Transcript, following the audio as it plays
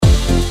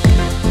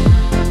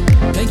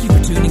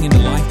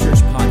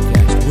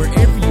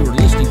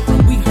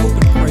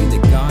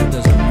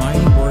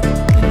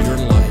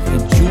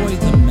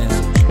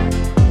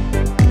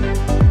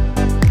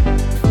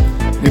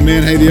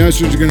Amen. Hey, the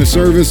ushers are going to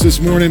serve us this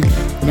morning,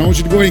 and I want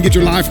you to go ahead and get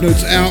your life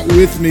notes out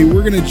with me.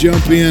 We're going to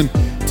jump in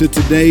to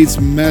today's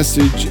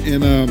message,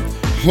 and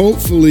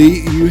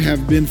hopefully you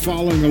have been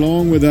following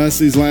along with us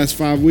these last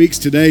 5 weeks.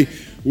 Today,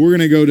 we're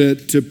going to go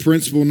to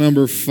principle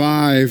number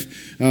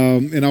 5,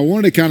 and I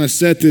wanted to kind of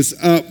set this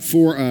up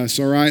for us,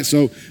 all right?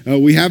 So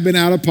we have been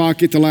out of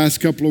pocket the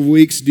last couple of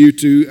weeks due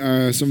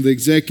to some of the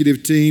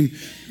executive team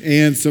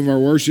and some of our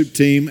worship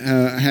team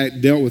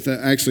had dealt with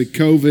actually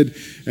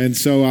COVID, and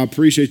so I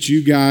appreciate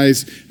you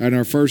guys at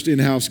our first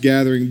in-house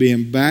gathering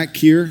being back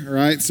here, all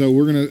right? So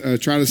we're going to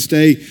try to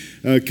stay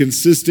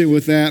consistent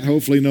with that.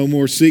 Hopefully no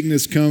more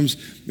sickness comes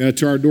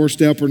to our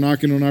doorstep or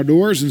knocking on our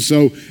doors. And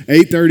so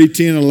 8:30,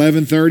 10,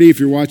 11:30, if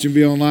you're watching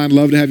via online,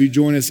 love to have you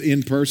join us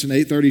in person,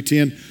 8:30,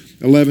 10,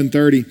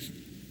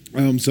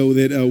 11:30, so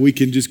that we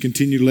can just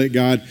continue to let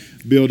God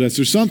build us.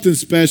 There's something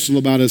special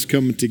about us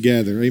coming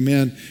together,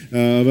 amen,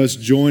 of us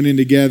joining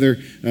together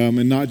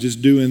and not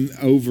just doing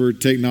over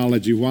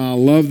technology. While I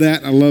love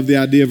that, I love the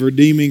idea of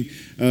redeeming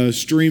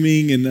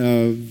streaming and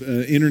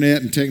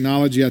internet and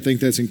technology. I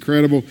think that's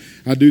incredible.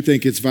 I do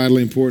think it's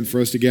vitally important for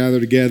us to gather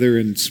together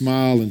and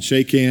smile and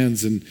shake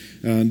hands and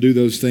do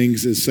those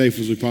things as safe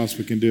as we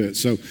possibly can do it.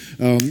 So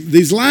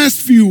these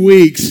last few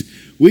weeks,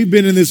 we've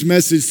been in this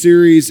message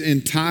series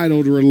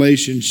entitled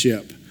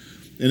Relationship.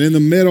 And in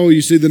the middle,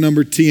 you see the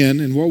number 10.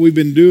 And what we've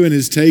been doing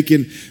is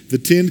taking the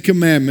 10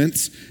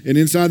 commandments. And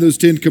inside those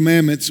 10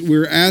 commandments,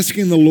 we're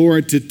asking the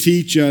Lord to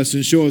teach us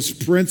and show us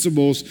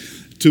principles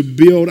to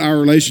build our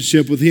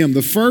relationship with Him.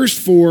 The first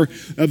 4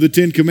 of the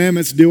 10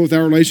 commandments deal with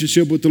our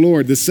relationship with the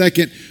Lord. The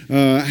second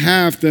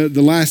half, the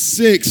last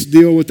 6,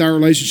 deal with our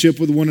relationship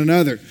with one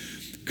another.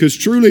 Because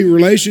truly,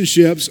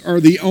 relationships are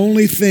the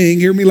only thing,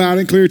 hear me loud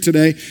and clear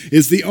today,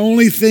 is the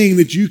only thing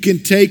that you can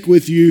take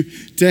with you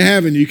to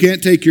heaven. You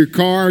can't take your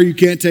car, you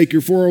can't take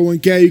your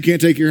 401k, you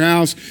can't take your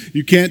house,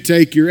 you can't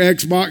take your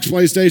Xbox,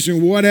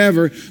 PlayStation,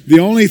 whatever. The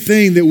only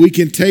thing that we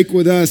can take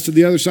with us to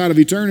the other side of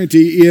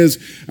eternity is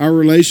our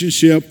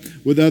relationship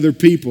with other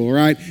people, all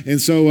right?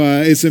 And so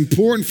it's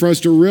important for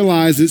us to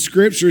realize that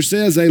Scripture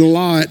says a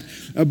lot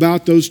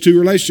about those two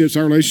relationships,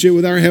 our relationship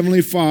with our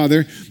Heavenly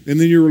Father and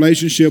then your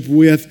relationship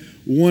with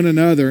one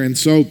another. And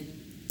so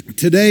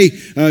today,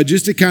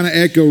 just to kind of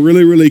echo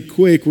really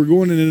quick, we're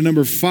going into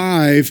number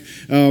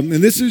 5, and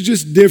this is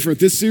just different.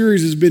 This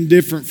series has been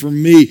different for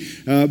me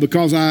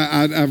because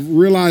I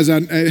realized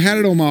I had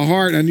it on my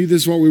heart. I knew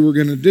this is what we were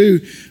going to do,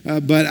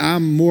 but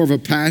I'm more of a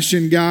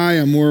passion guy.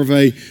 I'm more of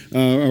a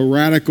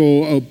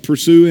radical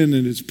pursuing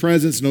and His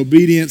presence and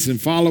obedience and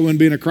following,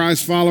 being a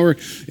Christ follower.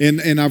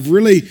 And I've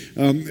really,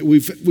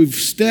 we've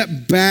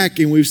stepped back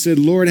and we've said,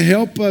 Lord,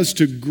 help us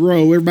to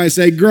grow. Everybody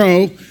say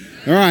grow.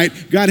 All right,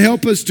 God,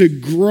 help us to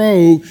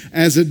grow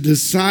as a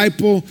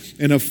disciple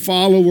and a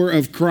follower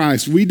of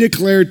Christ. We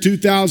declared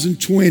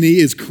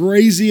 2020, as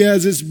crazy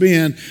as it's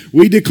been,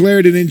 we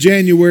declared it in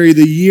January,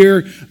 the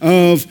year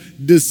of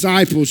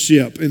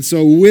discipleship. And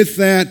so with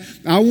that,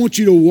 I want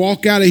you to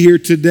walk out of here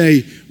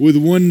today with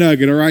one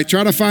nugget, all right?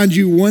 Try to find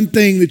you one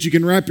thing that you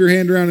can wrap your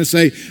hand around and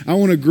say, I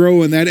want to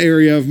grow in that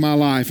area of my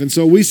life. And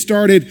so we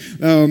started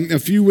a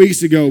few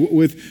weeks ago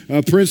with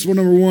principle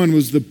number 1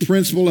 was the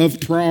principle of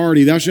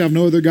priority. Thou shalt have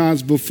no other gods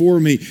before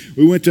me.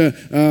 We went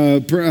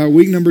to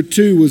week number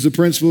 2 was the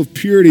principle of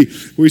purity,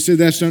 where we said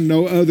thou shalt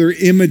no other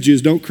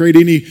images. Don't create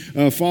any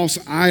false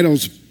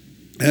idols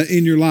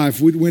in your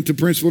life. We went to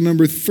principle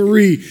number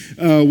 3,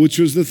 which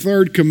was the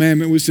 3rd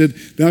commandment. We said,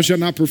 thou shalt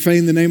not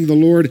profane the name of the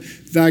Lord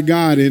thy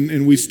God.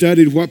 And we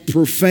studied what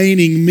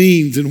profaning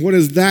means and what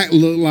does that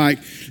look like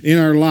in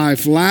our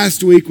life.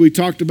 Last week, we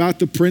talked about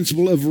the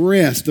principle of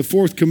rest, the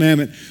 4th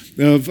commandment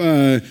of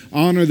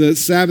honor the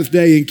Sabbath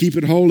day and keep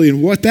it holy,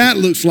 and what that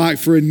looks like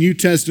for a New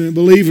Testament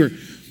believer.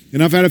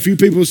 And I've had a few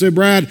people say,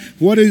 Brad,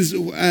 what is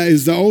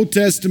the Old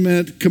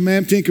Testament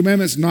 10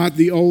 commandments not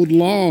the old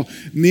law?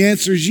 And the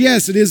answer is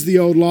yes, it is the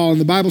old law. And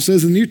the Bible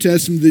says in the New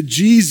Testament that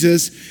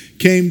Jesus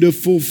came to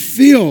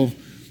fulfill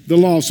the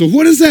law. So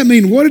what does that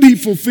mean? What did He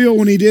fulfill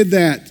when He did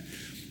that?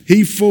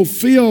 He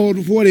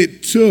fulfilled what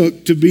it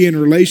took to be in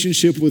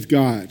relationship with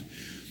God.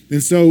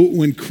 And so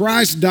when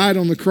Christ died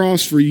on the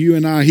cross for you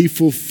and I, He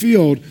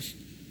fulfilled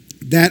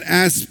that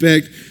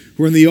aspect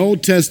where in the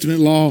Old Testament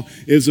law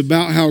is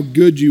about how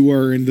good you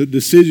were and the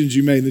decisions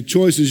you made and the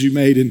choices you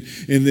made,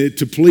 and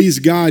to please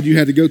God, you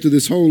had to go through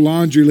this whole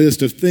laundry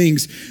list of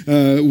things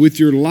with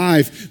your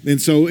life. And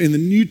so in the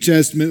New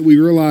Testament, we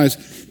realize,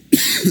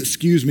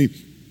 excuse me,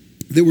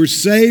 that we're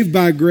saved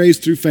by grace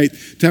through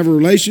faith. To have a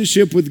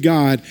relationship with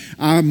God,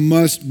 I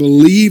must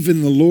believe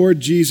in the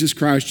Lord Jesus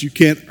Christ. You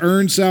can't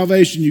earn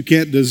salvation. You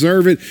can't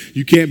deserve it.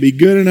 You can't be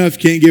good enough.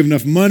 You can't give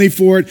enough money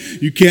for it.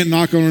 You can't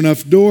knock on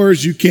enough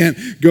doors. You can't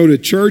go to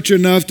church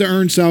enough to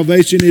earn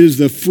salvation. It is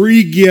the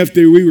free gift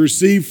that we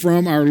receive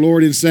from our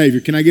Lord and Savior.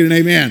 Can I get an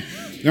amen?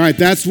 All right,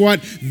 that's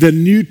what the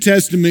New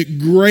Testament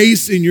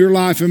grace in your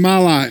life and my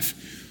life.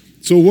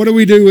 So what do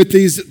we do with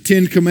these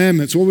 10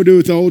 commandments? What do we do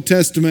with the Old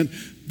Testament,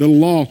 the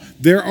law?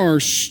 There are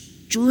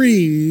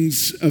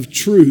strings of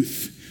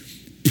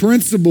truth,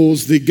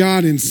 principles that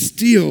God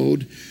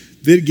instilled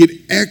that get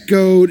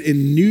echoed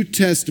in New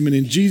Testament,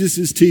 in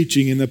Jesus'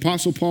 teaching, in the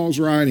Apostle Paul's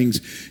writings,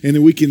 and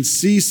that we can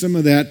see some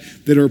of that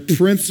are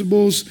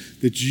principles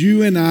that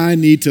you and I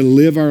need to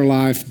live our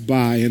life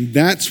by. And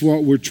that's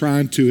what we're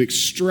trying to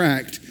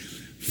extract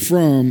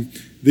from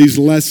these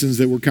lessons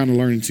that we're kind of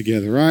learning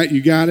together, right?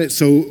 You got it?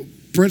 So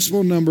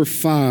principle number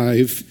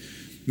 5,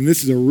 and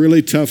this is a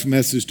really tough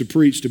message to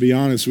preach, to be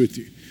honest with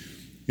you,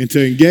 and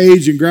to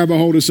engage and grab a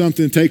hold of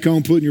something, take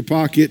home, put in your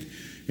pocket,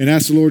 and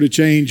ask the Lord to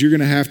change, you're going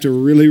to have to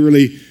really,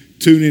 really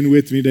tune in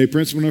with me today.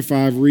 Principle number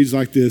 5 reads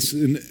like this.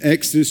 In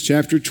Exodus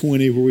chapter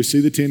 20, where we see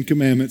the 10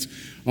 Commandments,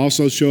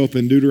 also show up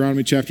in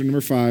Deuteronomy chapter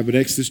number 5, but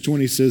Exodus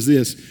 20 says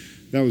this.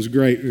 That was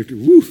great.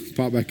 Woo,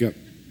 pop back up.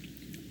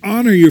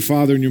 Honor your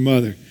father and your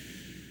mother,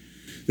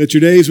 that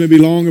your days may be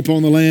long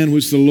upon the land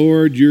which the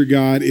Lord your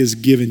God is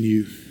giving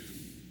you.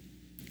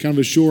 Kind of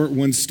a short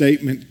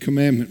one-statement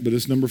commandment, but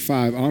it's number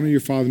 5. Honor your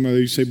father and mother.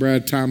 You say,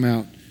 Brad, time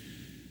out.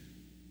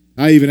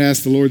 I even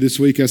asked the Lord this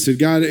week, I said,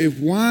 God,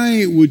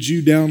 why would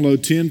you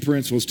download 10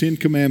 principles, 10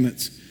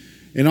 commandments?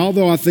 And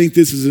although I think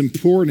this is an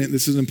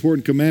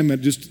important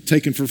commandment, just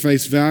taken for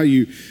face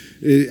value,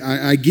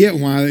 I get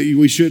why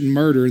we shouldn't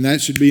murder, and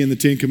that should be in the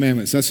 10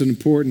 Commandments. That's an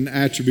important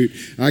attribute.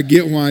 I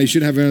get why you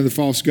shouldn't have any other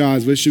false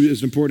gods, but it's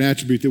an important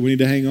attribute that we need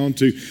to hang on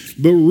to.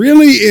 But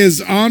really,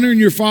 is honoring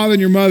your father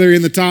and your mother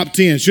in the top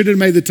 10? Should have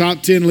made the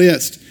top 10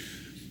 list.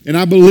 And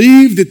I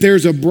believe that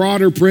there's a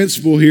broader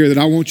principle here that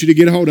I want you to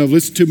get a hold of.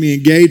 Listen to me,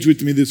 engage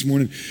with me this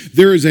morning.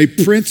 There is a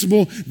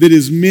principle that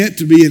is meant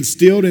to be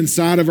instilled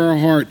inside of our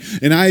heart.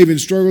 And I even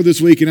struggled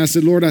this week, and I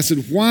said, Lord,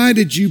 why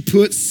did you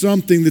put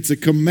something that's a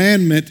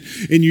commandment,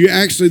 and you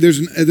actually,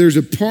 there's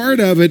a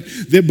part of it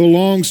that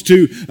belongs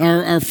to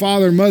our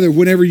father and mother.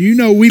 Whenever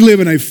we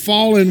live in a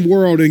fallen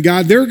world, and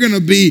God, there are going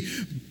to be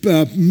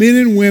men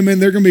and women,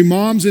 they're going to be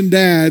moms and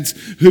dads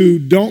who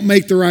don't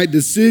make the right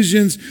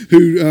decisions,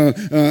 who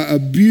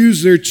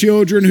abuse their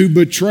children, who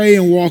betray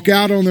and walk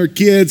out on their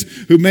kids,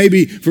 who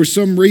maybe for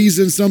some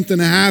reason something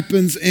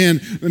happens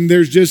and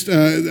there's just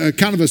a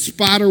kind of a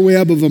spider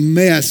web of a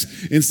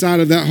mess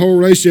inside of that whole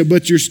relationship.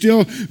 But you're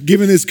still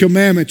giving this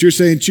commandment. You're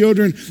saying,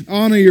 children,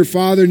 honor your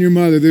father and your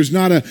mother. There's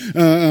not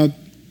a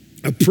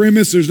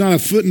premise, there's not a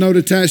footnote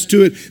attached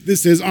to it that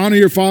says honor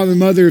your father and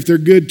mother if they're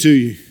good to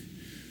you.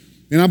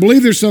 And I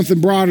believe there's something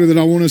broader that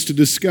I want us to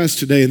discuss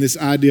today in this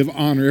idea of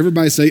honor.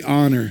 Everybody say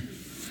honor.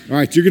 All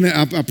right,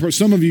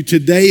 some of you,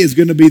 today is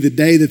going to be the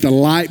day that the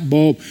light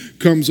bulb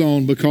comes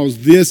on,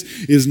 because this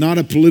is not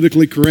a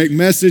politically correct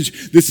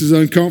message. This is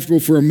uncomfortable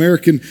for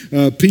American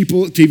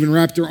people to even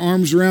wrap their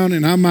arms around,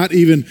 and I might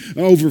even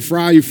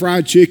over-fry your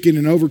fried chicken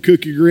and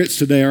overcook your grits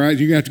today, all right?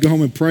 You're going to have to go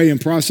home and pray and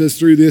process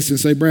through this and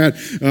say, Brad,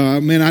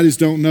 man, I just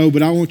don't know,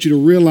 but I want you to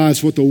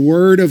realize what the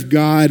Word of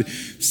God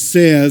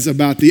says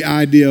about the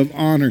idea of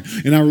honor.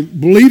 And I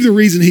believe the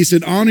reason he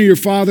said honor your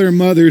father and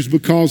mother is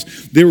because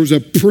there was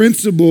a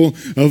principle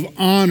of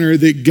honor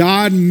that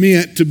God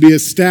meant to be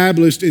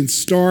established and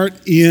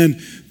start in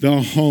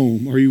the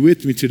home. Are you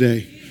with me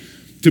today?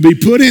 To be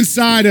put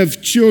inside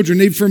of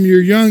children, even from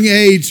your young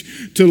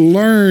age, to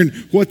learn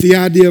what the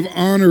idea of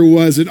honor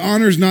was. And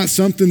honor is not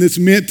something that's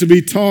meant to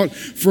be taught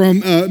from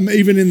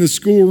even in the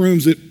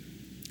schoolrooms that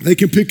they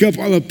can pick up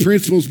all the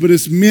principles, but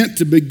it's meant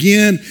to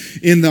begin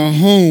in the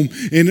home.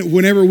 And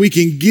whenever we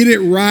can get it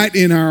right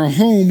in our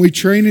home, we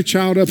train a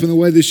child up in the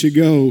way they should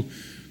go,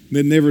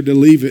 then never to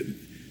leave it.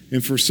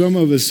 And for some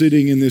of us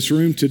sitting in this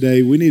room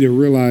today, we need to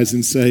realize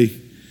and say,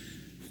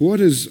 what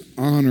does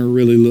honor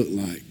really look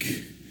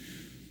like?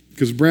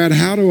 Because, Brad,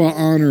 how do I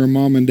honor a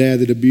mom and dad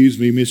that abused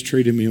me,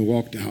 mistreated me, and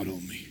walked out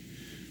on me?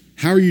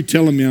 How are you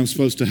telling me I'm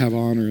supposed to have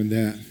honor in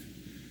that?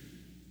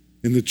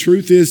 And the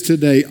truth is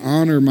today,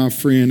 honor, my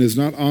friend, is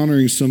not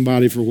honoring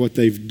somebody for what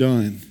they've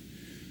done,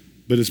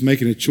 but it's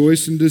making a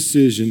choice and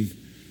decision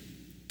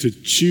to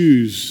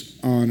choose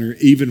honor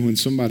even when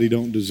somebody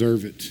don't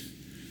deserve it.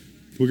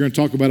 We're going to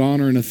talk about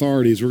honoring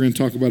authorities. We're going to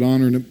talk about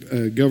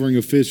honoring governing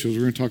officials.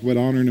 We're going to talk about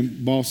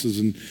honoring bosses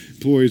and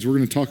employees. We're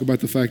going to talk about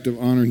the fact of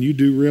honor. And you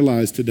do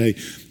realize today,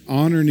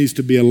 honor needs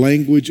to be a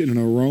language and an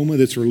aroma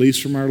that's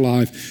released from our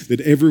life,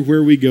 that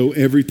everywhere we go,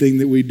 everything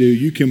that we do,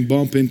 you can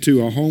bump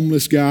into a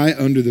homeless guy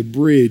under the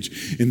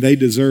bridge, and they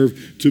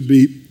deserve to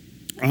be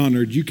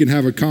honored. You can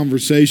have a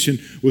conversation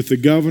with the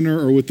governor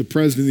or with the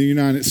president of the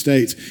United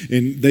States,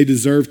 and they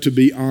deserve to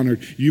be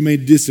honored. You may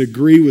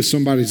disagree with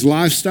somebody's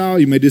lifestyle.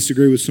 You may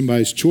disagree with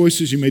somebody's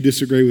choices. You may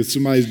disagree with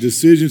somebody's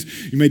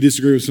decisions. You may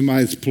disagree with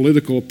somebody's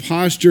political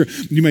posture.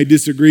 You may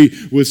disagree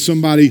with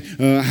somebody,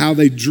 how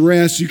they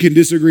dress. You can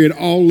disagree at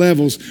all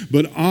levels,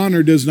 but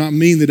honor does not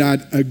mean that I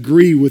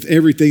agree with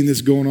everything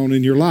that's going on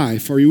in your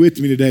life. Are you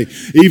with me today?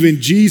 Even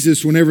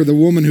Jesus, whenever the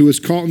woman who was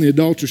caught in the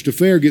adulterous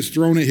affair gets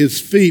thrown at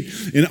his feet,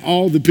 and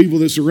all the people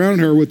that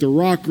surrounded her with the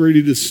rock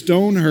ready to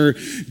stone her,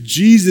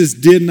 Jesus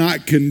did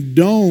not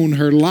condone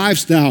her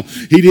lifestyle.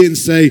 He didn't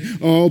say,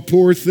 oh,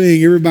 poor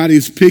thing,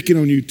 everybody's picking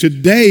on you.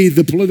 Today,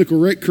 the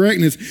political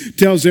correctness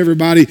tells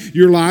everybody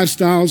your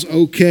lifestyle's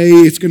okay,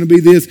 it's going to be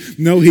this.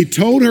 No, he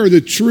told her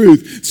the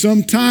truth.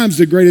 Sometimes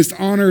the greatest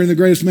honor and the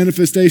greatest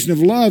manifestation of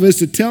love is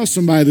to tell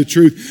somebody the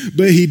truth,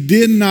 but he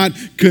did not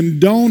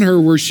condone her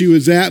where she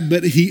was at,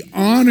 but he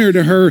honored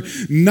her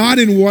not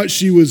in what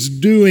she was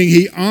doing.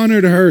 He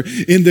honored her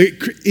in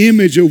the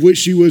image of which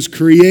she was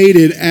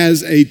created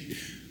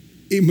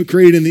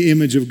created in the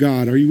image of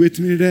God. Are you with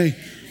me today?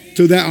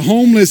 So that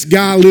homeless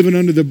guy living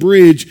under the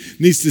bridge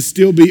needs to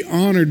still be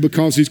honored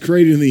because he's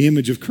created in the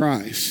image of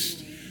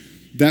Christ.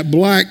 That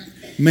black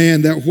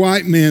man, that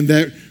white man,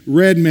 that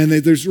red man,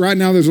 there's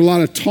a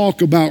lot of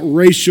talk about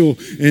racial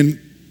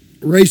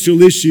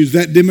issues,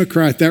 that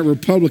Democrat, that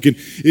Republican.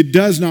 It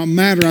does not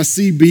matter. I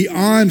see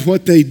beyond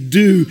what they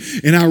do,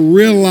 and I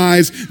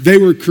realize they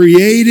were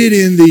created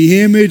in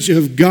the image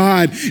of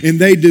God, and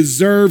they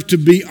deserve to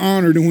be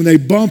honored. And when they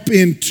bump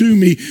into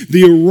me,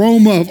 the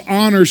aroma of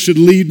honor should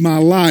lead my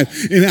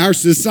life. In our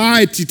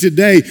society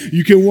today,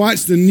 you can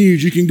watch the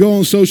news, you can go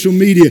on social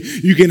media,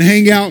 you can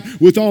hang out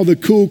with all the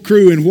cool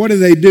crew, and what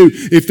do?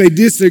 If they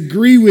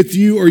disagree with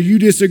you or you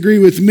disagree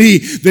with me,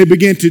 they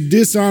begin to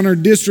dishonor,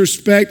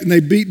 disrespect, and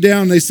they beat down.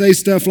 They say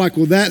stuff like,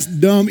 well, that's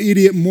dumb,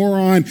 idiot,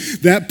 moron,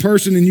 that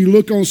person. And you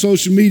look on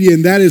social media,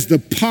 and that is the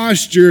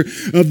posture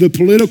of the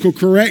political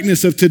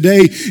correctness of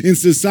today in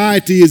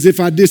society. Is if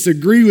I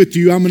disagree with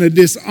you, I'm going to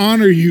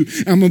dishonor you,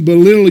 I'm going to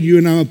belittle you,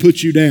 and I'm going to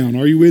put you down.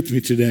 Are you with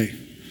me today?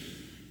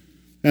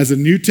 As a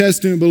New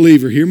Testament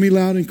believer, hear me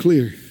loud and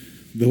clear.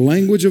 The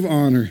language of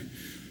honor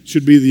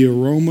should be the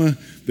aroma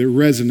that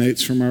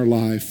resonates from our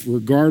life,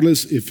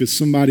 regardless if it's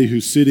somebody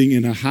who's sitting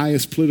in a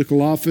highest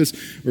political office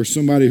or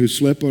somebody who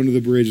slept under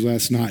the bridge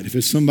last night. If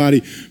it's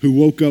somebody who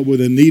woke up with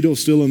a needle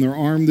still in their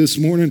arm this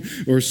morning,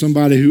 or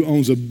somebody who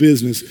owns a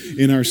business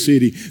in our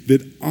city,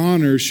 that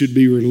honor should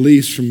be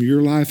released from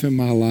your life and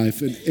my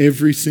life in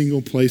every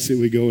single place that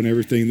we go and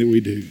everything that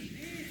we do.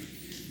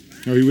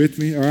 Are you with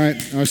me? All right,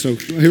 so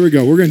here we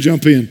go. We're going to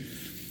jump in.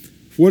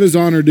 What does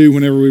honor do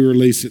whenever we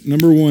release it?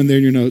 Number one there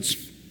in your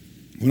notes.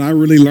 When I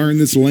really learned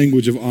this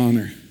language of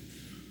honor,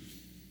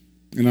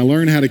 and I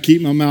learned how to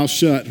keep my mouth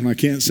shut when I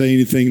can't say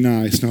anything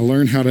nice, and I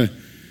learned how to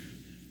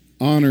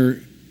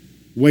honor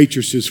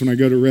waitresses when I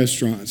go to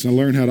restaurants, and I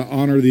learned how to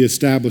honor the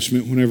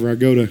establishment whenever I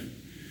go to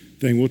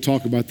thing. We'll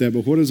talk about that,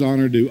 but what does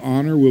honor do?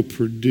 Honor will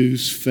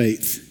produce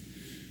faith.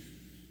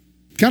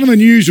 Kind of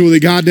unusual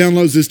that God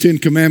downloads this 10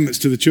 commandments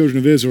to the children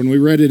of Israel, and we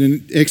read it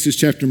in Exodus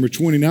chapter number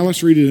 20. Now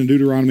let's read it in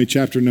Deuteronomy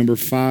chapter number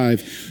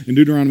 5. In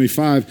Deuteronomy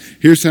 5,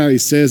 here's how he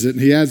says it. And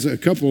he adds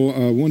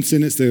one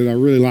sentence that I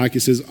really like.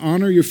 It says,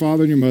 honor your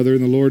father and your mother,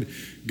 and the Lord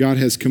God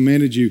has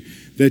commanded you,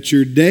 that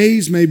your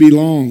days may be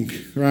long,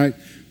 right?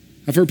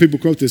 I've heard people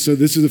quote this. So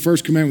this is the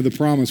first commandment with a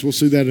promise. We'll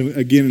see that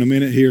again in a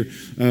minute here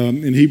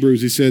in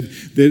Hebrews. He said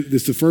that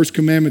it's the first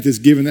commandment that's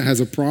given that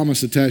has a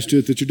promise attached to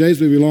it, that your days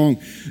may be long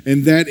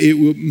and that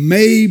it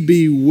may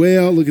be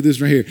well, look at this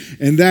right here,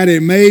 and that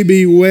it may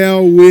be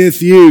well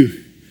with you.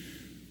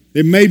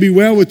 It may be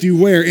well with you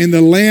where? In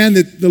the land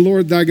that the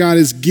Lord thy God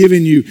has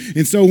given you.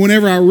 And so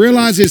whenever I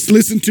realize this,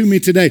 listen to me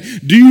today.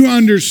 Do you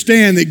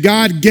understand that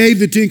God gave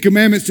the 10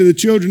 commandments to the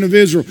children of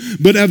Israel?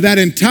 But of that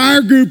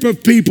entire group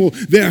of people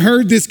that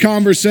heard this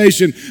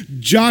conversation,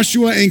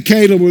 Joshua and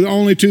Caleb were the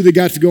only two that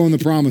got to go in the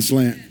promised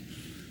land.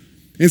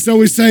 And so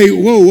we say,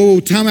 whoa,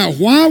 time out.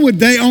 Why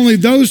would only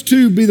those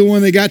two be the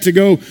one that got to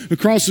go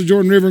across the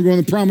Jordan River and go in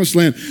the promised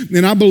land?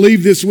 And I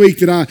believe this week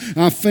that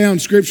I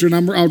found scripture, and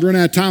I'll run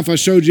out of time if I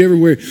showed you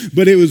everywhere,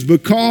 but it was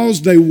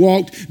because they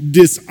walked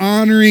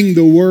dishonoring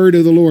the word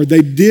of the Lord. They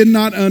did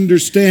not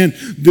understand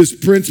this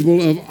principle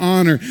of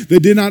honor. They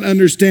did not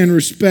understand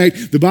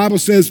respect. The Bible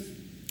says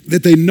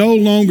that they no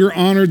longer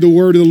honored the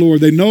word of the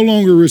Lord. They no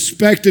longer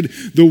respected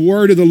the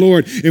word of the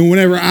Lord. And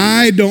whenever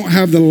I don't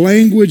have the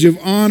language of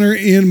honor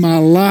in my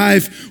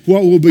life,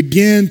 what will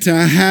begin to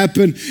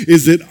happen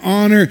is that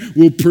honor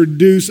will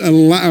produce the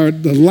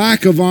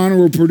lack of honor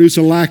will produce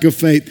a lack of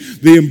faith.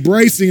 The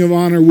embracing of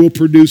honor will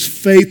produce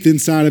faith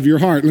inside of your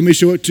heart. Let me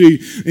show it to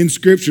you in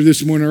Scripture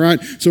this morning, all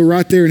right? So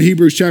right there in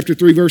Hebrews chapter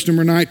 3, verse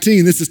number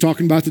 19, this is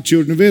talking about the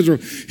children of Israel.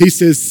 He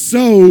says,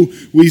 so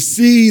we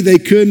see they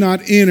could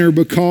not enter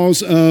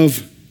because of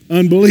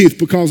unbelief,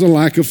 because of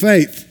lack of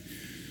faith.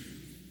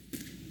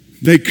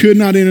 They could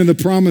not enter the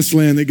promised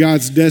land that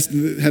God's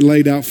destiny had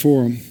laid out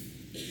for them.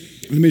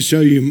 Let me show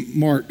you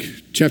Mark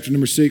chapter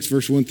number 6,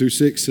 verse 1 through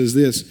 6 says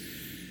this.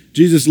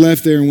 Jesus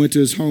left there and went to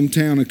his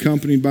hometown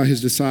accompanied by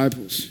his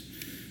disciples.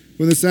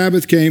 When the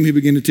Sabbath came, he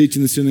began to teach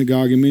in the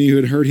synagogue, and many who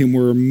had heard him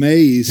were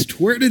amazed.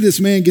 Where did this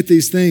man get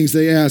these things?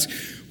 They asked.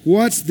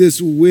 What's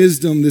this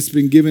wisdom that's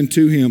been given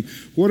to him?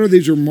 What are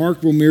these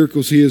remarkable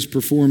miracles he is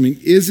performing?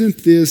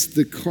 Isn't this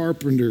the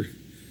carpenter?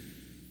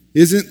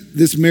 Isn't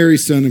this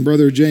Mary's son and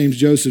brother James,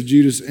 Joseph,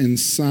 Judas, and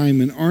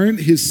Simon?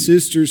 Aren't his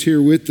sisters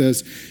here with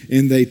us?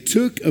 And they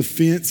took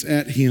offense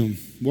at him.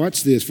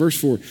 Watch this,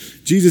 verse 4.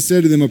 Jesus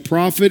said to them, a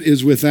prophet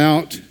is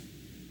without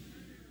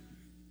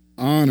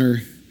honor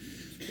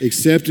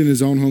except in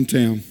his own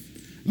hometown.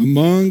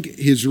 Among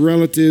his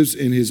relatives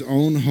in his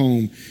own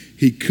home,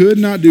 he could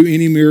not do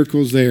any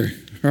miracles there.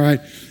 All right.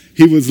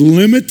 He was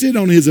limited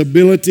on his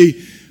ability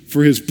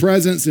for his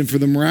presence and for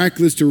the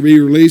miraculous to be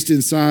released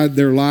inside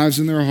their lives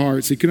and their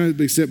hearts. He couldn't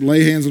except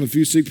lay hands on a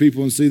few sick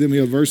people and see them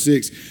healed. Verse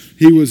 6,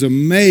 he was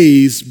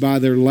amazed by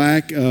their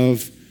lack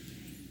of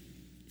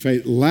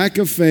faith. Lack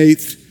of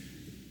faith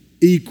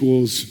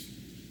equals,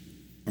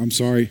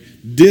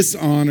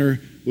 dishonor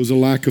was a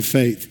lack of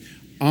faith.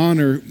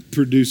 Honor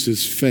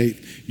produces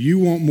faith. You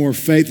want more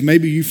faith.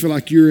 Maybe you feel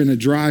like you're in a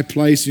dry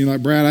place and you're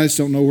like, Brad, I just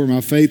don't know where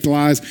my faith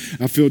lies.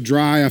 I feel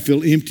dry. I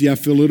feel empty. I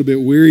feel a little bit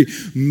weary.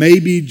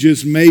 Maybe,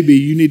 just maybe,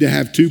 you need to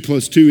have 2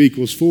 +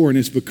 2 = 4. And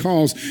it's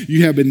because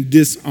you have been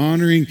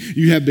dishonoring.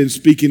 You have been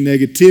speaking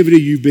negativity.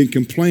 You've been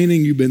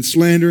complaining. You've been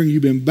slandering.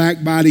 You've been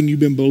backbiting.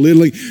 You've been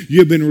belittling. You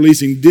have been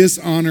releasing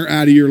dishonor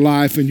out of your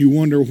life, and you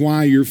wonder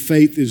why your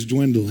faith is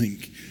dwindling.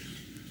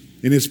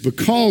 And it's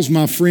because,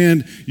 my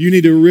friend, you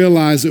need to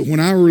realize that when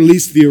I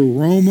release the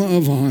aroma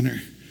of honor,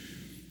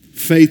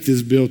 faith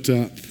is built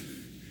up.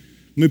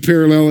 Let me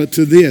parallel it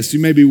to this.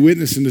 You may be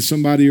witnessing to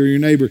somebody or your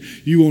neighbor.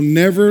 You will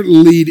never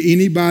lead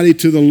anybody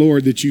to the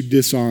Lord that you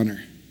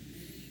dishonor,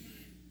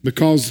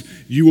 because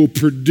you will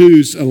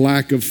produce a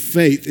lack of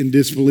faith and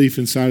disbelief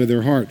inside of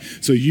their heart.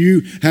 So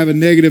you have a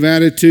negative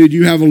attitude,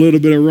 you have a little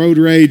bit of road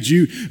rage,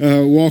 you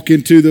walk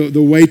into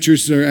the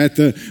waitress or at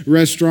the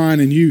restaurant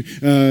and you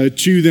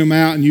chew them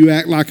out and you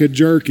act like a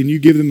jerk and you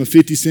give them a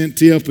 50-cent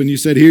tip and you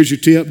said, here's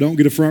your tip, don't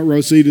get a front row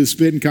seat at the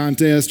spitting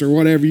contest or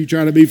whatever, you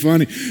try to be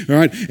funny, all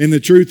right? And the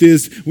truth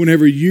is,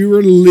 whenever you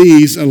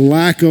release a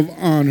lack of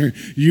honor,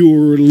 you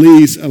will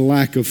release a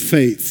lack of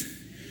faith.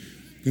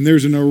 And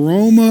there's an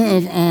aroma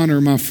of honor,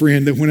 my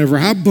friend, that whenever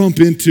I bump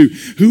into,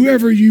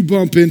 whoever you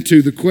bump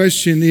into, the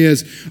question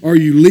is, are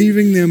you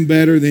leaving them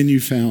better than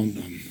you found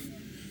them?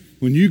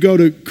 When you go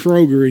to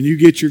Kroger and you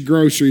get your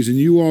groceries and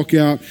you walk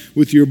out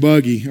with your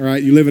buggy, all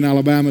right, you live in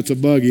Alabama, it's a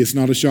buggy, it's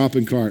not a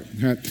shopping cart,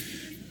 all right?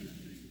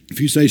 If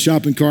you say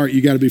shopping cart,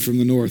 you got to be from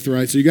the north,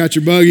 right? So you got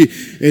your buggy,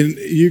 and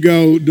you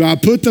go, do I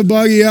put the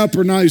buggy up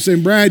or not? You're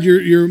saying, Brad,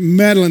 you're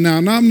meddling now.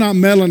 No, I'm not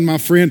meddling, my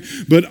friend.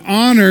 But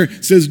honor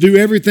says do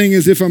everything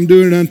as if I'm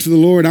doing it unto the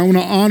Lord. I want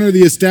to honor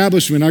the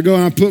establishment. I go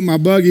and I put my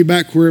buggy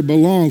back where it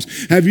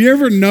belongs. Have you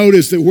ever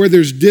noticed that where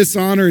there's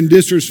dishonor and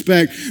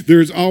disrespect,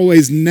 there's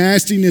always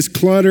nastiness,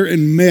 clutter,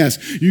 and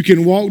mess? You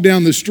can walk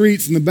down the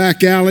streets and the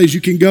back alleys.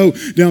 You can go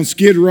down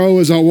Skid Row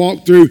as I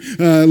walk through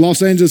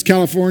Los Angeles,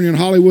 California, and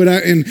Hollywood,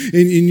 and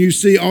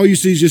all you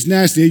see is just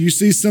nasty. You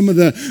see some of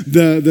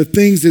the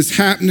things that's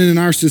happening in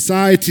our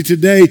society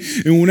today,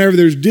 and whenever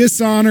there's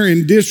dishonor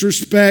and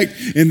disrespect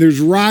and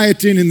there's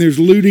rioting and there's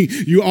looting,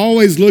 you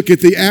always look at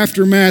the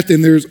aftermath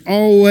and there's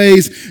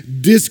always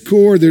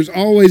discord, there's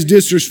always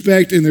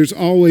disrespect, and there's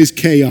always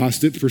chaos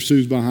that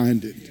pursues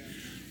behind it.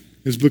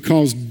 It's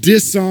because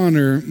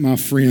dishonor, my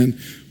friend,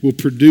 will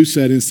produce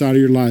that inside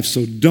of your life.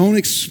 So don't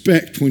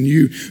expect when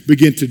you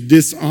begin to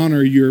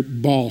dishonor your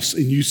boss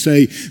and you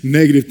say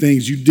negative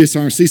things, you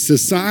dishonor. See,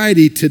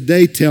 society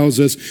today tells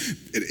us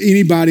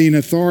anybody in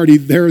authority,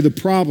 they're the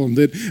problem,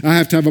 that I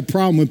have to have a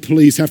problem with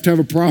police, have to have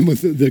a problem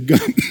with the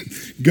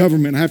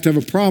government, I have to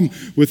have a problem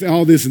with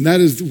all this, and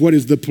that is what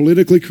is the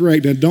politically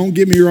correct. Now, don't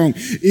get me wrong.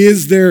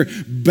 Is there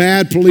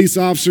bad police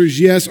officers?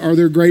 Yes. Are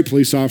there great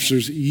police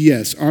officers?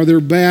 Yes. Are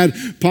there bad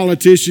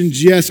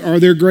politicians? Yes. Are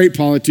there great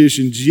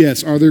politicians?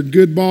 Yes. Are there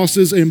good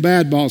bosses and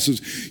bad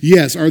bosses?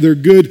 Yes. Are there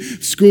good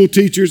school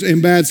teachers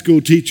and bad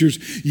school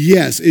teachers?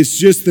 Yes. It's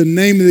just the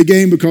name of the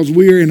game because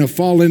we are in a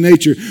fallen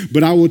nature.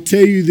 But I will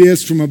tell you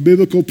this from a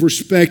biblical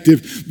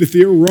perspective, that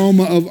the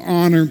aroma of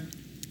honor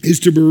is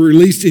to be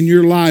released in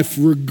your life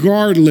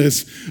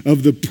regardless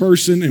of the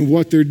person and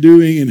what they're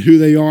doing and who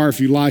they are,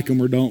 if you like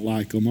them or don't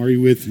like them. Are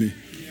you with me?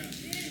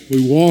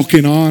 We walk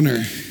in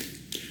honor.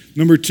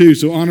 Number 2,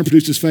 so honor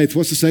produces faith.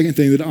 What's the second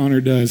thing that honor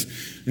does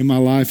in my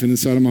life and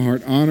inside of my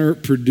heart? Honor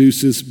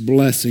produces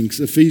blessings.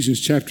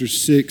 Ephesians chapter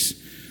 6,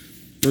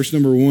 verse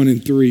number 1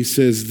 and 3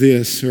 says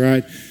this,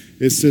 right?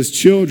 It says,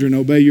 children,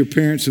 obey your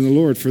parents in the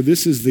Lord, for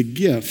this is the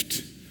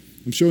gift.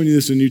 I'm showing you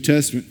this in the New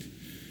Testament.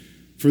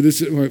 For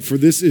this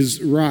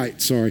is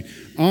right.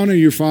 Honor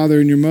your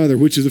father and your mother,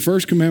 which is the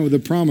first commandment with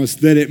a promise,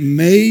 that it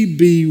may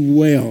be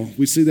well.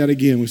 We see that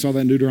again. We saw that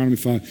in Deuteronomy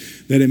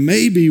 5. That it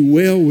may be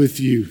well with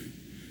you.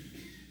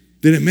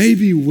 That it may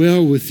be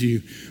well with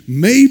you.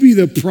 Maybe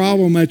the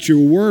problem at your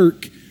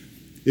work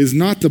is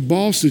not the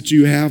boss that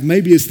you have.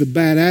 Maybe it's the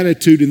bad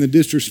attitude and the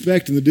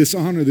disrespect and the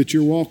dishonor that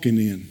you're walking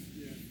in.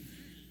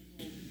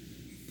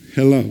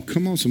 Hello.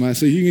 Come on, somebody.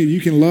 So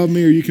you can love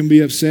me or you can be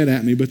upset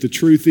at me, but the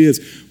truth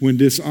is, when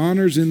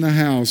dishonor's in the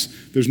house,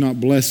 there's not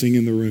blessing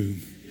in the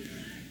room.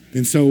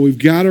 And so we've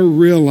got to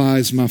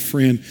realize, my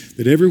friend,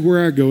 that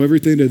everywhere I go,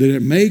 everything that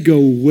it may go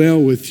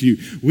well with you.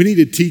 We need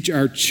to teach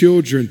our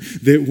children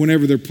that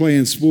whenever they're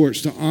playing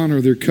sports, to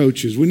honor their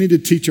coaches. We need to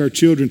teach our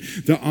children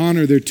to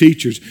honor their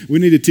teachers. We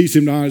need to teach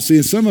them to honor. See,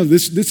 and some of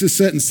this is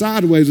setting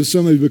sideways with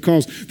some of you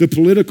because the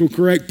political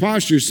correct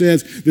posture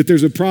says that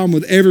there's a problem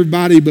with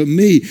everybody but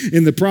me.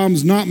 And the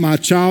problem's not my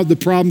child. The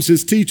problem's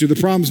his teacher. The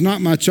problem's not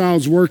my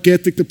child's work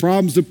ethic. The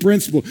problem's the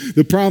principal.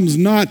 The problem's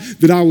not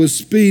that I was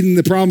speeding.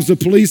 The problem's the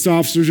police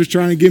officers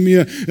trying to give me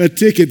a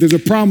ticket. There's a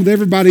problem with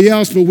everybody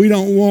else, but we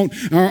don't want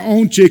our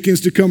own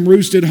chickens to come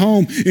roost at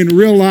home and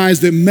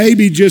realize that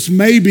maybe, just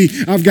maybe,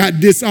 I've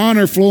got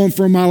dishonor flowing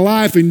from my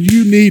life, and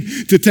you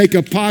need to take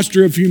a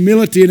posture of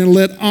humility and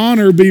let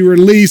honor be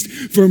released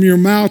from your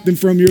mouth and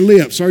from your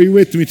lips. Are you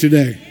with me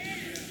today?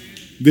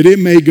 That it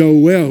may go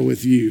well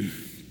with you.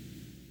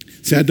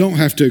 See, I don't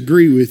have to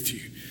agree with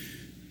you.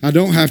 I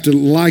don't have to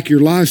like your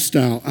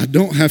lifestyle. I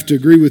don't have to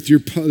agree with your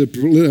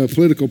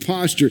political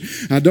posture.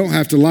 I don't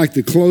have to like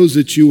the clothes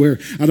that you wear.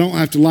 I don't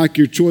have to like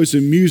your choice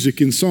in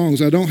music and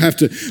songs. I don't have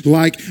to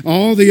like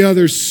all the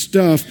other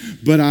stuff,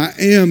 but I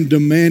am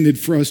demanded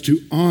for us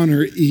to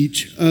honor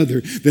each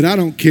other. That I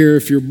don't care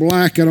if you're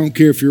black. I don't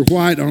care if you're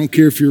white. I don't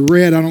care if you're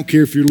red. I don't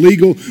care if you're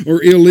legal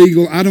or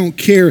illegal. I don't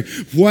care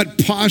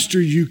what posture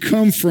you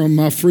come from,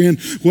 my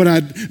friend. What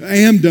I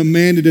am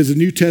demanded as a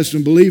New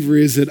Testament believer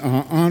is that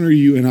I honor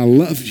you and I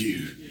love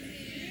you.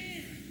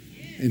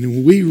 And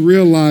when we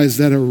realize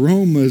that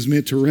aroma is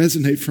meant to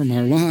resonate from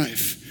our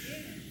life,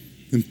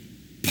 and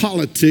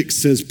politics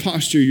says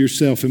posture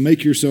yourself and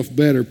make yourself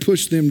better,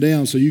 push them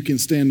down so you can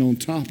stand on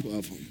top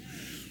of them.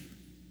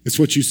 It's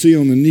what you see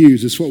on the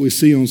news. It's what we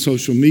see on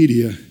social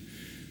media.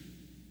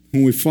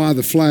 When we fly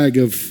the flag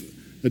of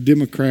a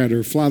Democrat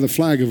or fly the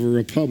flag of a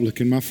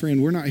Republican, my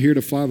friend, we're not here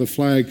to fly the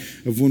flag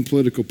of one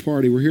political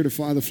party. We're here to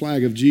fly the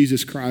flag of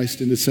Jesus Christ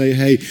and to say,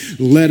 hey,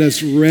 let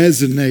us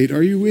resonate.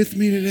 Are you with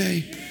me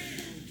today?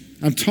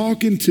 I'm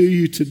talking to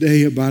you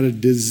today about a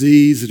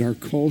disease that our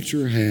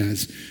culture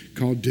has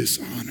called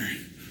dishonor.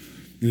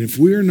 And if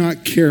we're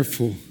not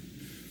careful,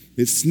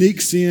 it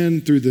sneaks in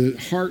through the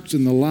hearts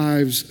and the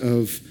lives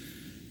of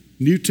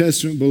New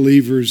Testament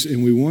believers,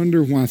 and we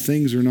wonder why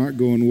things are not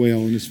going well.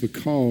 And it's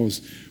because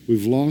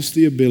we've lost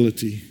the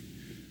ability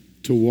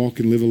to walk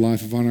and live a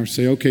life of honor.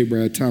 Say, okay,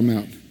 Brad, time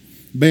out.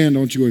 Band,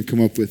 don't you go and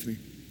come up with me.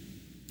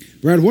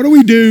 Brad, what do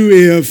we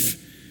do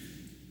if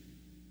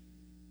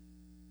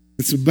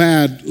it's a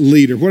bad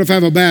leader? What if I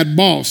have a bad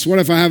boss? What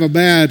if we have a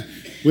bad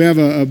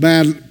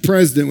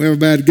president, we have a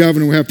bad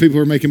governor, we have people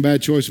who are making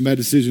bad choices and bad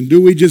decisions?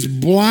 Do we just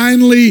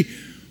blindly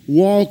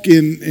walk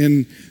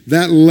in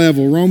that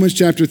level? Romans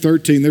chapter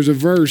 13, there's a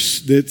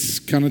verse that's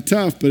kind of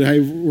tough, but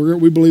hey,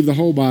 we believe the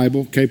whole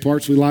Bible. Okay,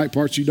 parts we like,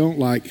 parts you don't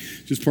like,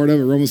 just part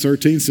of it. Romans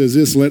 13 says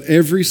this: let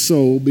every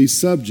soul be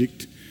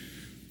subject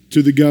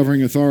to the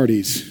governing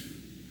authorities.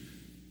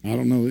 I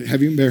don't know,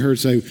 have you ever heard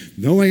say,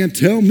 no one can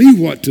tell me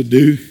what to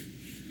do?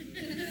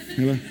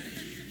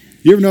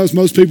 You ever notice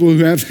most people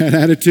who have that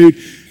attitude,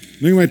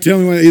 they're going to tell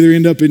me when they either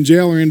end up in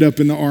jail or end up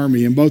in the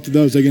army. And both of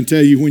those, they can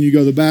tell you when you go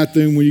to the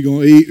bathroom, when you're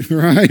going to eat,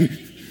 right?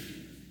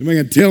 They're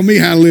going to tell me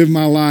how to live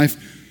my life.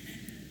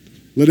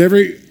 Let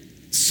every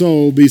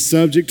soul be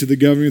subject to the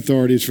governing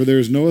authorities, for there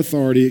is no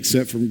authority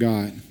except from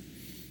God.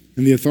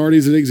 And the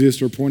authorities that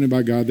exist are appointed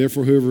by God.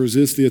 Therefore, whoever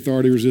resists the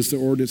authority resists the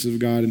ordinances of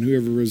God, and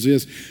whoever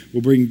resists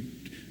will bring...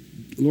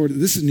 Lord,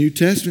 this is New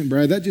Testament,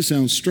 Brad. That just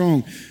sounds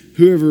strong.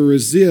 Whoever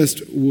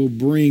resists will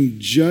bring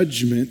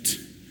judgment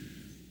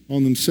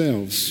on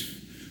themselves.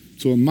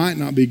 So it might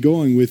not be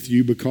going with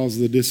you because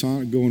of the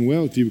dishonor, going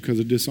well with you because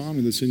of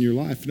dishonor that's in your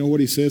life. You know what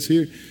he says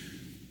here?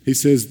 He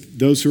says,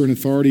 those who are in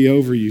authority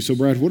over you. So,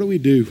 Brad, what do we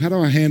do? How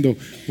do I handle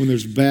when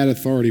there's bad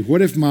authority?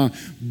 What if my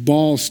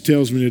boss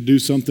tells me to do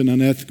something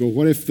unethical?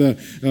 What if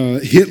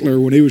Hitler,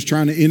 when he was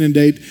trying to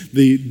inundate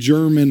the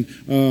German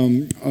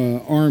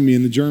army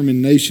and the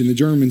German nation, the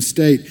German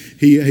state,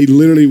 he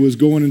literally was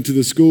going into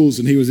the schools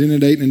and he was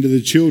inundating into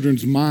the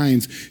children's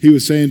minds. He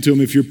was saying to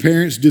them, if your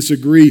parents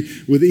disagree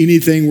with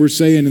anything we're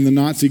saying in the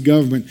Nazi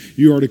government,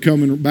 you are to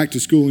come back to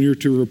school and you're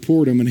to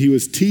report them. And he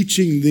was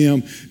teaching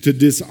them to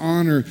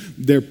dishonor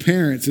their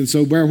parents. And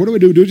so, Brad, what do we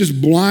do? Do we just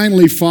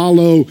blindly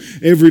follow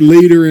every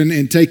leader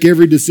and take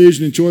every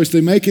decision and choice they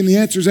make? And the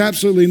answer is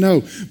absolutely no.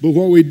 But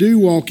what we do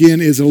walk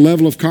in is a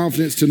level of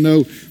confidence to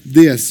know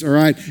this, all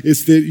right?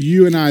 It's that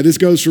you and I, this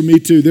goes for me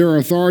too. There are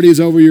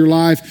authorities over your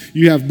life.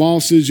 You have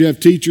bosses, you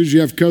have teachers,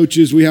 you have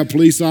coaches, we have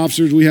police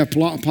officers, we have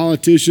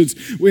politicians,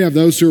 we have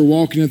those who are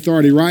walking in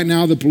authority. Right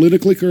now, the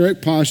politically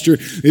correct posture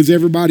is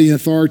everybody in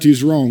authority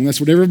is wrong. That's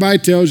what everybody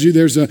tells you.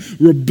 There's a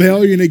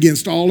rebellion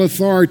against all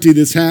authority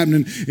that's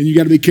happening, and you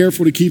got to be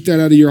careful to keep that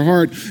out of your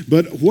heart.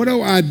 But what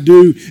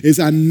do is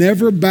I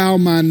never bow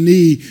my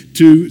knee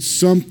to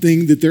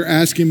something that they're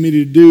asking me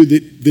to do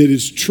that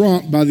is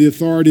trumped by the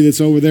authority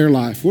that's over their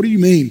life. What do you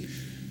mean?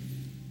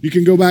 You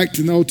can go back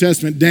to the Old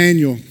Testament,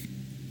 Daniel.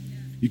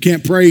 You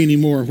can't pray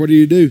anymore. What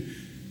do?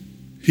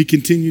 He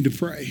continued to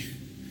pray.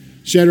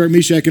 Shadrach,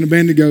 Meshach, and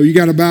Abednego, you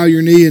got to bow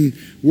your knee and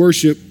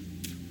worship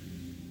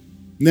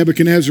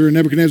Nebuchadnezzar and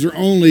Nebuchadnezzar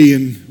only,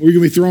 and we're going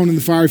to be thrown in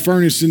the fiery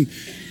furnace. And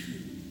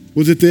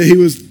was it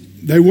that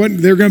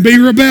they're going to be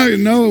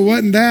rebellion? No, it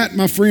wasn't that,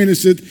 my friend. It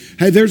said,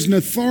 hey, there's an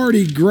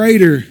authority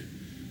greater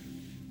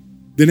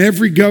than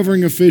every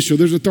governing official.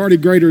 There's authority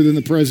greater than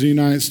the President of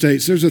the United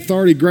States. There's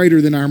authority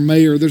greater than our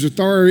mayor. There's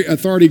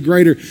authority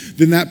greater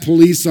than that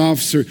police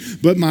officer.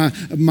 But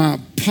my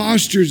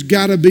posture's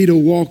got to be to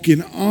walk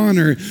in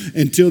honor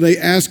until they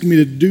ask me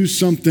to do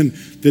something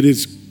that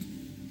is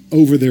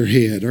over their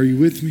head. Are you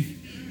with me?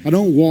 I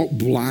don't walk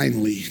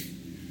blindly.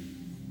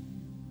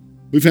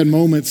 We've had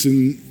moments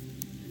in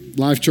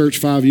Life Church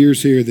 5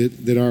 years here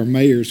that our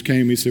mayors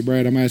came. He said,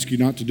 Brad, I'm asking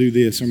you not to do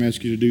this. I'm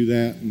asking you to do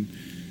that. And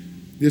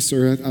yes,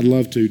 sir, I'd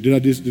love to.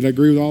 Did I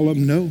agree with all of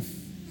them? No,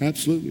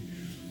 absolutely.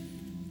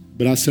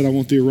 But I said I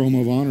want the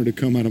aroma of honor to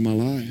come out of my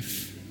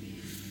life.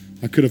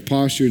 I could have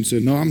postured and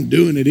said, no, I'm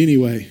doing it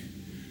anyway.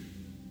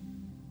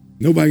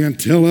 Nobody going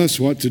to tell us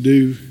what to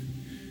do.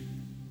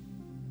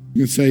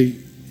 You can say,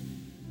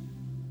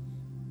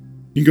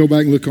 you can go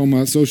back and look on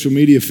my social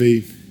media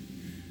feed.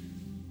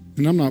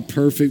 And I'm not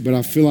perfect, but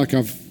I feel like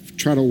I've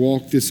tried to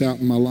walk this out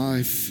in my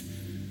life.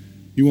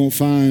 You won't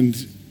find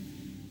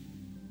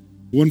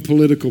one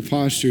political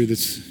posture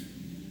that's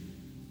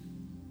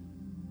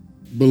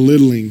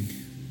belittling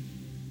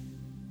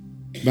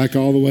back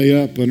all the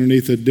way up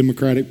underneath a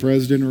Democratic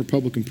president or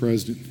Republican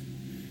president.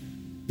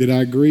 Did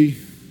I agree?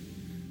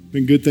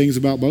 Been good things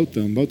about both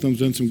of them. Both of them's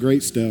done some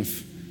great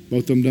stuff.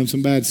 Both of them done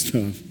some bad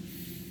stuff.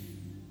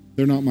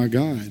 They're not my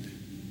God.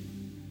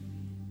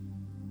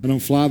 I don't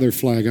fly their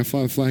flag. I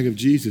fly the flag of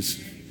Jesus.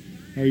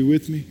 Are you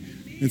with me?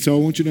 And so I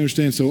want you to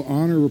understand, so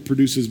honor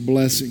produces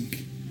blessing.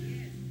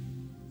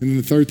 And then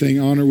the third thing,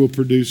 honor will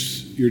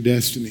produce your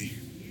destiny.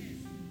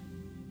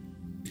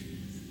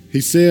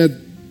 He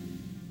said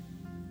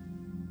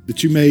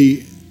that you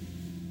may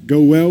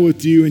go well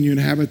with you and you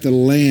inhabit the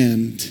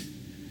land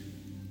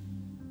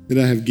that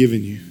I have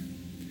given you.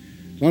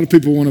 A lot of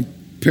people want to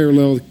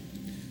parallel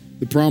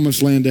the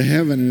promised land to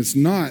heaven, and it's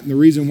not. And the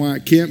reason why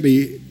it can't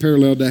be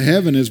paralleled to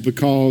heaven is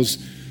because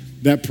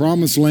that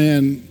promised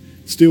land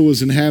still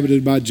was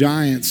inhabited by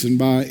giants and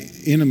by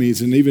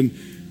enemies. And even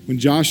when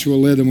Joshua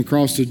led them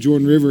across the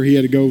Jordan River, he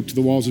had to go to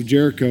the walls of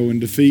Jericho and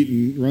defeat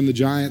and run the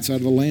giants out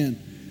of the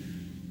land.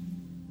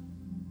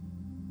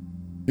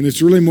 And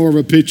it's really more of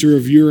a picture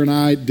of your and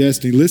I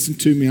destiny. Listen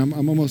to me. I'm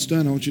almost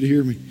done. I want you to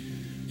hear me.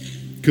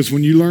 Because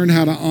when you learn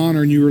how to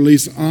honor and you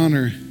release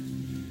honor,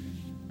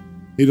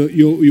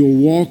 you'll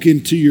walk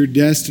into your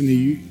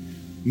destiny.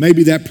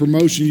 Maybe that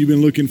promotion you've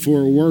been looking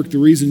for at work, the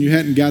reason you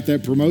hadn't got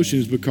that promotion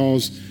is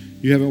because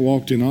you haven't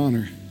walked in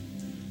honor.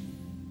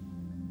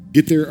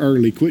 Get there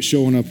early. Quit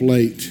showing up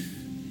late.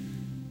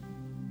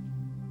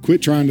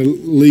 Quit trying to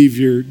leave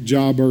your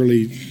job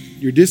early.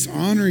 You're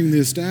dishonoring the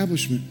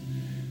establishment.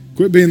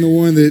 Quit being the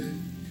one that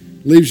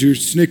leaves your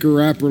Snicker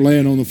wrapper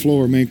laying on the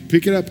floor. Man,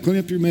 pick it up, clean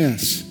up your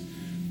mess.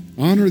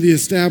 Honor the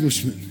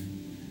establishment.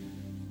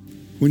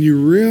 When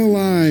you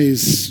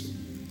realize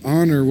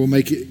honor will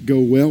make it go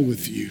well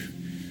with you.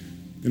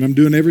 And I'm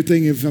doing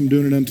everything if I'm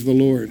doing it unto the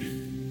Lord.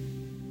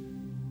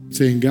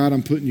 Saying, God,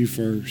 I'm putting you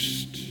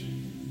first.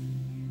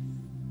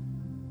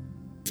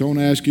 So I want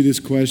to ask you this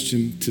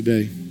question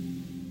today.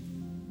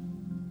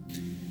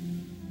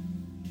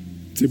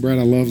 Say, Brad,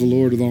 I love the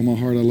Lord with all my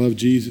heart. I love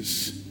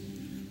Jesus.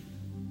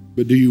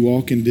 But do you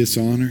walk in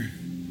dishonor?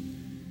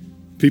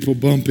 People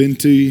bump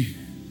into you.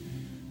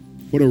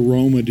 What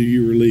aroma do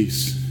you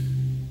release?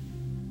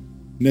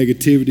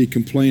 Negativity,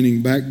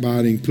 complaining,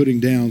 backbiting, putting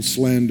down,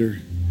 slander.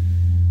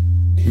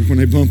 When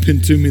they bump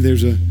into me,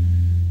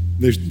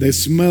 they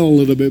smell a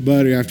little bit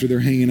better after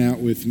they're hanging out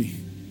with me.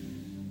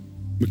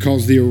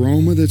 Because the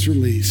aroma that's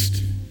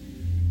released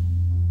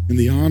and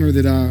the honor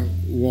that I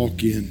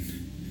walk in.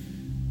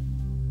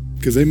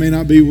 Because they may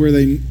not be where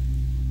they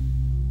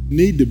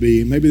need to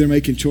be. Maybe they're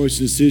making choice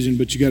and decision,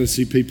 but you got to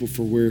see people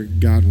for where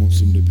God wants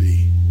them to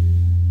be.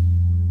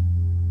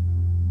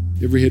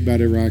 Every head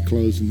bowed, every eye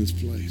closed in this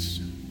place.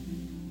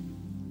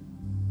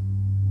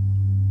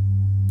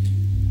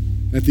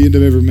 At the end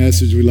of every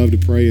message, we love to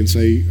pray and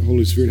say,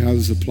 Holy Spirit, how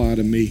does this apply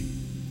to me?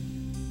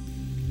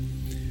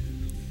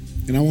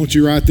 And I want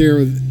you right there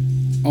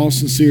with all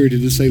sincerity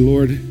to say,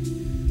 Lord,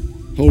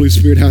 Holy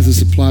Spirit, how does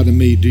this apply to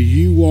me? Do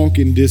you walk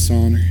in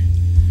dishonor?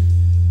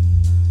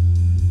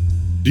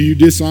 Do you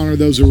dishonor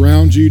those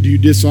around you? Do you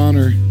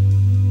dishonor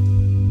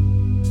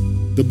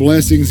the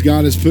blessings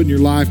God has put in your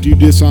life? Do you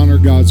dishonor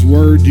God's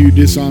word? Do you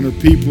dishonor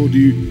people?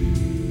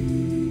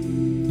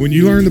 When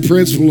you learn the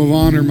principle of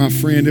honor, my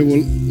friend, it will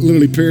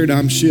literally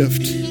paradigm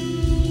shift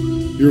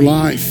your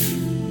life.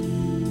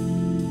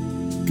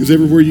 Because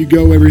everywhere you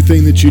go,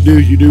 everything that you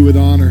do with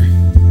honor.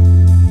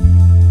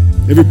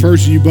 Every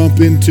person you bump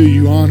into,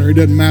 you honor. It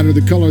doesn't matter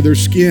the color of their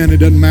skin. It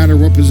doesn't matter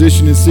what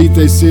position and seat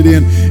they sit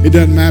in. It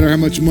doesn't matter how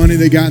much money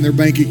they got in their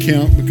bank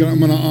account. Because I'm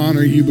going to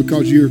honor you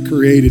because you're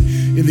created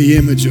in the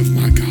image of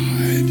my God.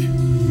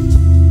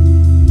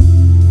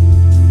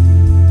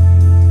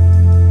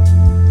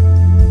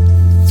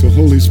 So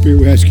Holy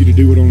Spirit, we ask you to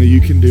do what only you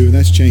can do, and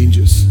that's change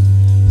us.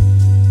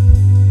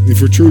 If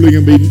we're truly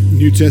going to be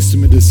New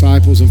Testament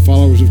disciples and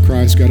followers of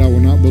Christ, God, I will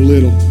not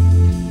belittle.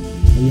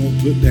 I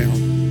won't put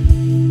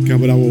down.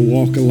 God, but I will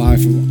walk a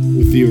life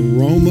with the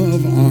aroma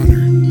of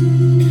honor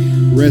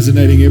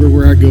resonating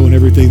everywhere I go and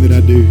everything that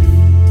I do.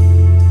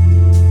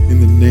 In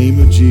the name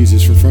of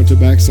Jesus, from front to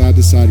back, side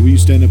to side, will you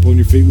stand up on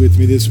your feet with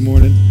me this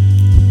morning?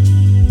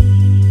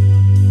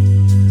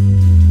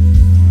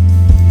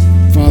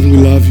 Father, we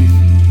love you.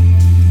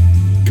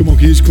 Come on,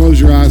 can you just close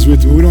your eyes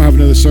with me? We don't have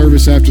another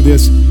service after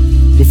this.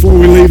 Before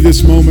we leave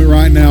this moment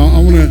right now, I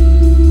want to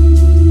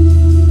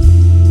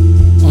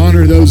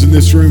honor those in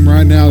this room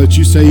right now that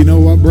you say, you know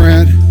what,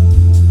 Brad?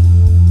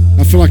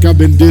 I feel like I've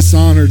been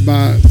dishonored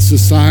by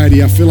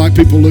society. I feel like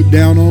people look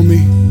down on me.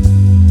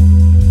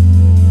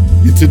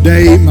 And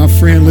today, my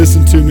friend,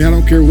 listen to me. I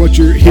don't care what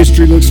your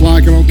history looks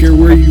like. I don't care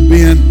where you've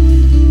been.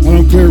 I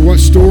don't care what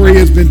story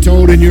has been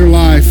told in your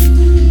life.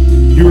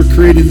 You were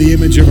created in the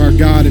image of our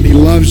God, and he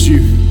loves you.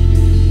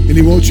 And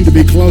he wants you to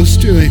be close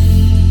to him.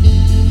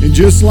 And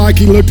just like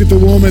he looked at the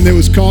woman that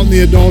was caught in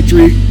the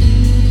adultery,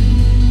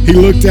 he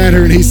looked at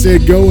her and he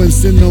said, go and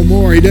sin no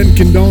more. He doesn't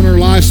condone her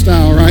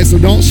lifestyle, right? So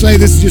don't say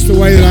this is just the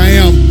way that I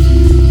am,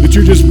 that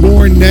you're just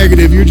born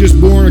negative. You're just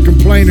born a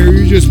complainer.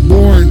 You're just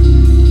born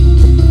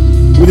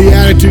with the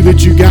attitude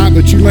that you got,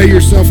 but you lay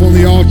yourself on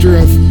the altar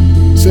of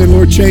saying,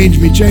 Lord, change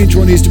me. Change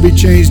what needs to be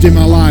changed in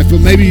my life. But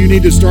maybe you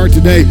need to start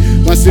today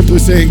by simply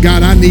saying,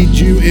 God, I need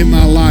you in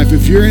my life.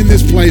 If you're in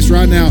this place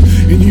right now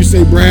and you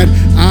say, Brad,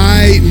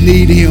 I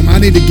need him. I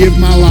need to give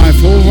my life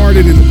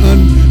wholehearted and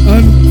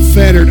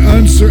unfettered,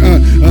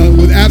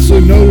 with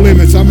absolutely no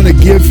limits. I'm going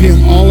to give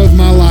him all of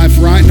my life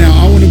right now.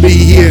 I want to be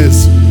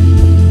his,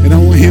 and I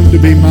want him to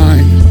be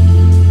mine,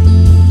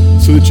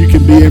 so that you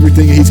can be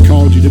everything he's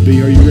called you to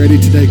be. Are you ready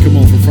today? Come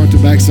on, from front to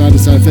back, side to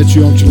side. If that's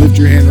you, I want you to lift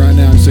your hand right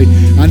now and say,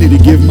 I need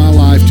to give my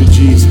life to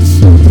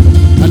Jesus.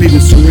 I need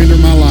to surrender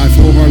my life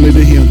wholeheartedly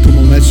to him. Come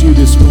on, that's you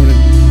this morning.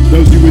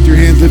 Those of you with your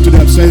hands lifted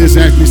up, say this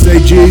after me. Say,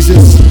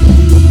 Jesus,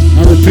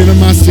 I repent of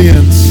my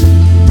sins.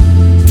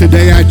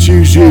 Today I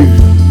choose you.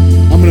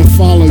 I'm going to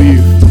follow you.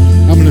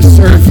 I'm going to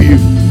serve you.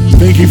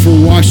 Thank you for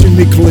washing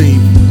me clean.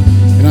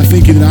 And I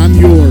thank you that I'm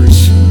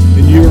yours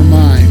and you are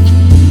mine.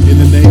 In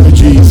the name of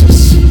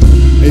Jesus.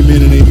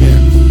 Amen and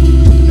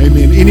amen.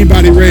 Amen.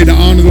 Anybody ready to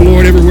honor the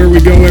Lord everywhere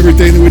we go,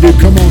 everything that we do?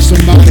 Come on,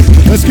 somebody.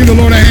 Let's give the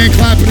Lord a hand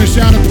clap and a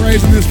shout of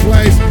praise in this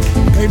place.